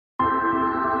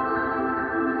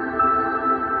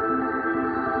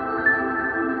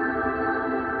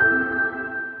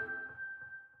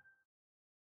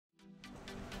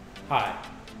Hi,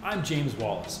 I'm James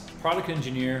Wallace, Product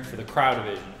Engineer for the Cryo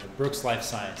Division at Brooks Life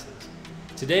Sciences.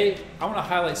 Today, I want to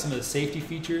highlight some of the safety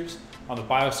features on the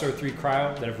BioStore III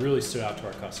Cryo that have really stood out to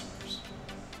our customers.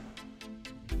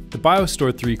 The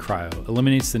BioStore III Cryo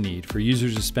eliminates the need for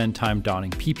users to spend time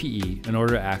donning PPE in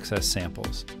order to access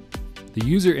samples. The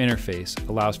user interface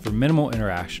allows for minimal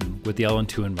interaction with the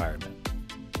LN2 environment.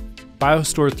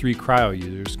 BioStore III Cryo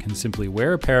users can simply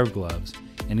wear a pair of gloves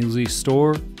and easily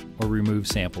store or remove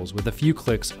samples with a few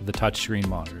clicks of the touchscreen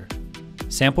monitor.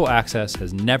 Sample access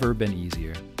has never been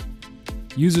easier.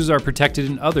 Users are protected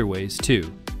in other ways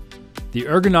too. The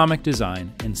ergonomic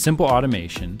design and simple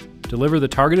automation deliver the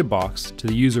targeted box to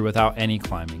the user without any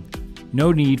climbing.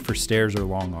 No need for stairs or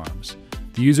long arms.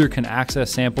 The user can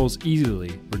access samples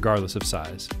easily regardless of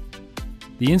size.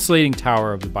 The insulating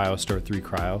tower of the BioStore III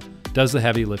Cryo does the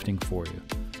heavy lifting for you.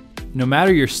 No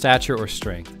matter your stature or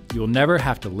strength, you will never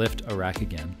have to lift a rack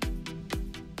again.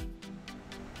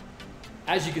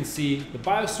 As you can see, the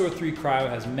BioStore III Cryo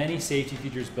has many safety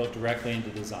features built directly into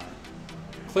design.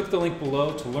 Click the link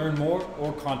below to learn more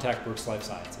or contact Brooks Life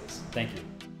Sciences. Thank you.